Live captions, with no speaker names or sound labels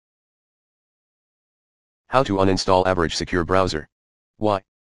How to uninstall Average Secure Browser. Why?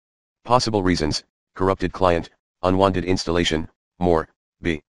 Possible reasons: corrupted client, unwanted installation, more.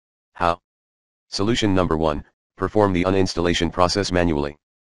 B. How? Solution number 1, perform the uninstallation process manually.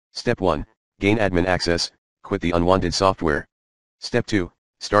 Step 1, gain admin access, quit the unwanted software. Step 2,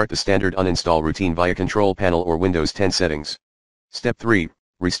 start the standard uninstall routine via Control Panel or Windows 10 settings. Step 3,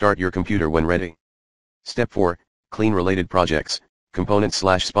 restart your computer when ready. Step 4, clean related projects,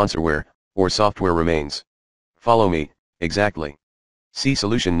 components/sponsorware, or software remains. Follow me, exactly. See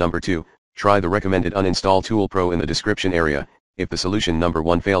solution number 2, try the recommended Uninstall Tool Pro in the description area, if the solution number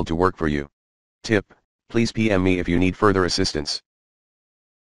 1 failed to work for you. Tip: please PM me if you need further assistance.